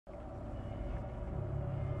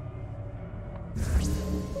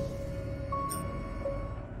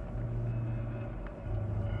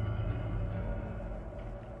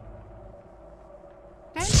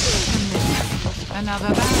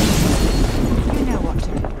Another barrier. You know what to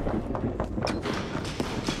do.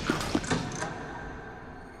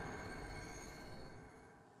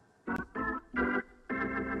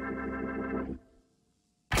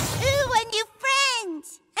 Ooh, a new friend!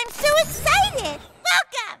 I'm so excited!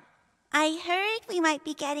 Welcome! I heard we might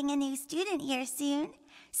be getting a new student here soon,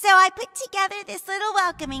 so I put together this little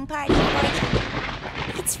welcoming party for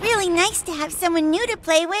you. It's really nice to have someone new to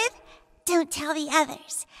play with. Don't tell the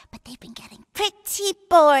others, but they've been getting pretty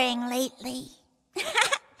boring lately. But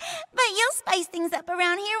you'll spice things up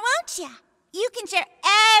around here, won't you? You can share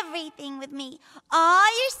everything with me. All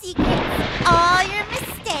your secrets, all your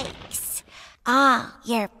mistakes, all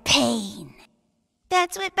your pain.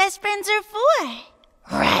 That's what best friends are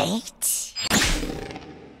for, right?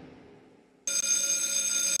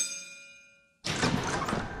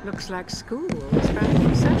 Looks like school is back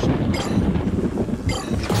in session.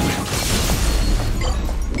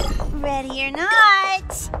 Ready or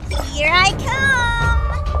not, here I come!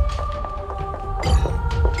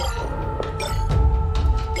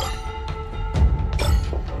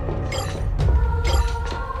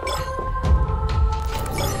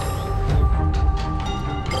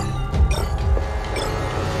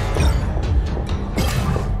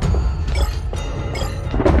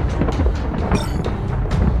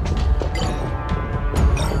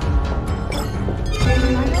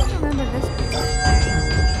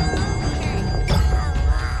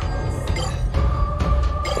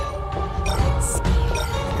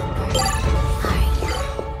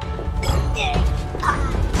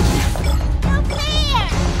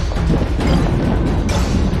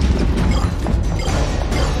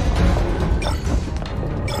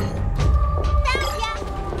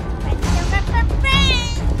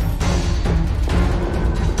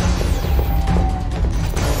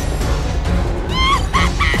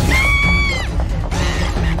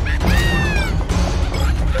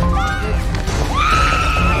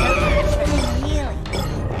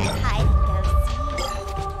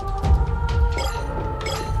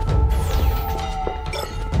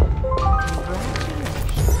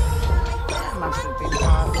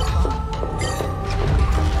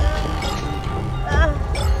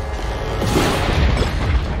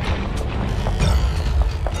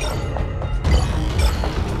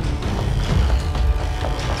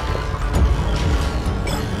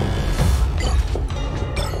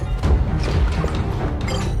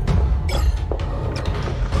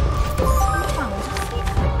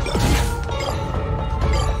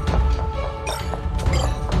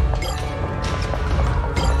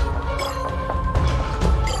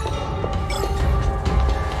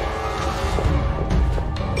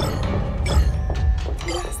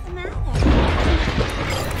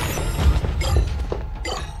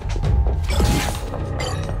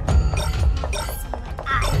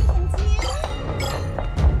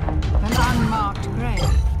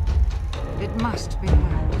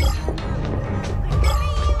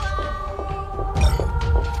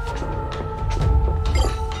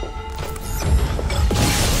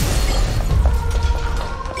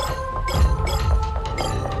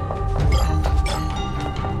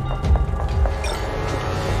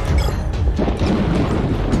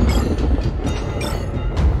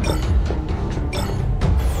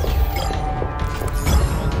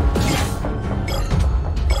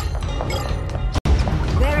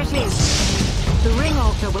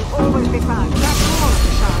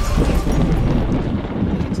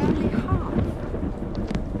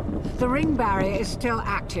 Is still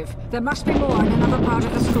active. There must be more in another part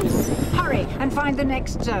of the school. Hurry and find the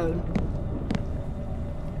next zone.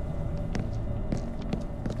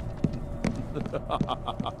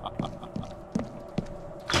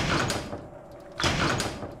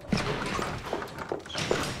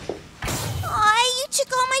 Aw, you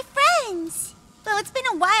took all my friends. Well, it's been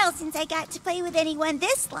a while since I got to play with anyone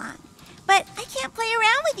this long, but I can't play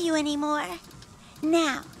around with you anymore.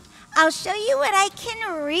 Now, I'll show you what I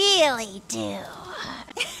can really do.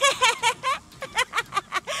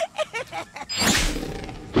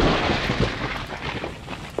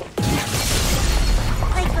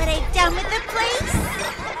 Like what I've done with the place?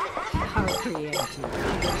 How creative.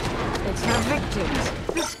 It's her victims.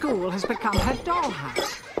 The school has become her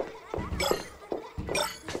dollhouse.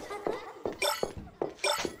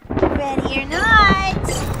 Ready or not,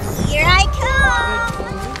 here I come!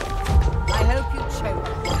 I hope you choke.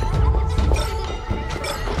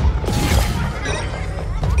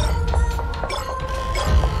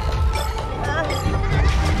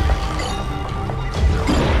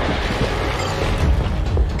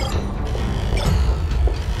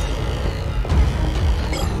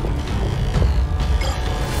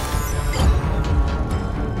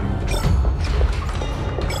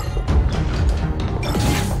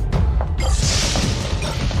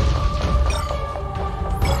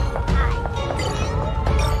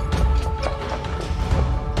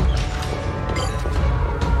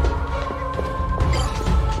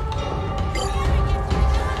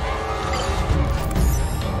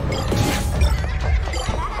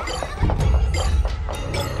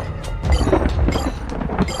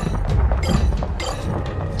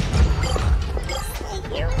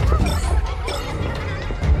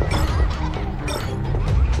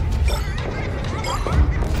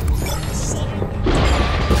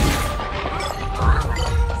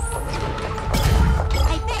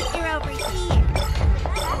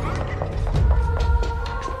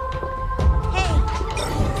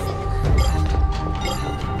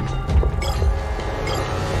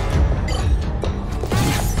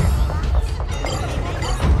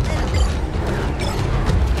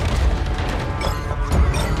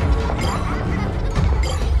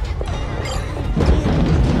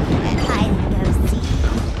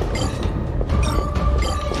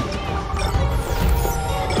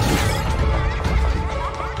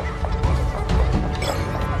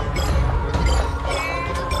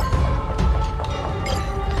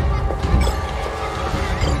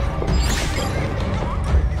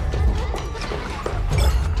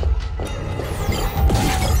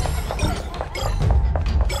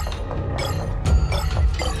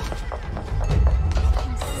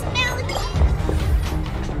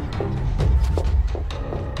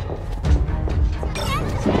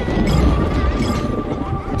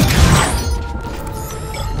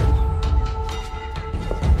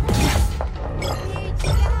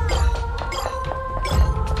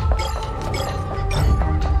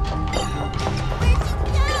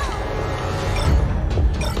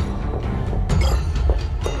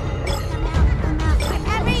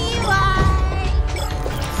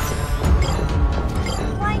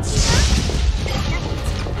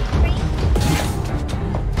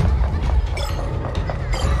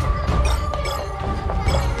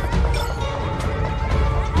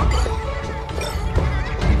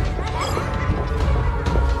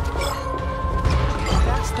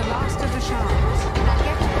 the shards, and I'll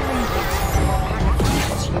get to the ring piece before Hannah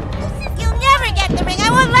finds you. You'll never get the ring. I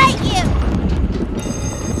won't let you.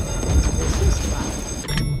 This is fun.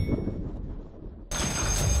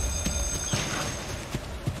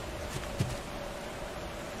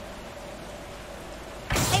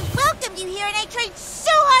 I welcomed you here and I tried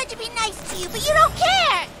so hard to be nice to you, but you don't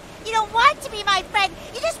care. You don't want to be my friend.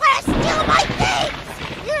 You just want to steal my things.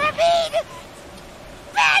 You're a mean,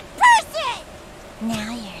 bad person.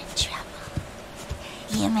 Now you're in trouble.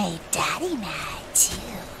 You made Daddy mad, too.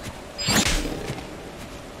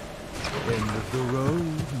 End of the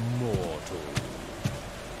road, mortal.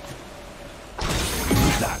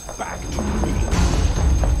 That back to me.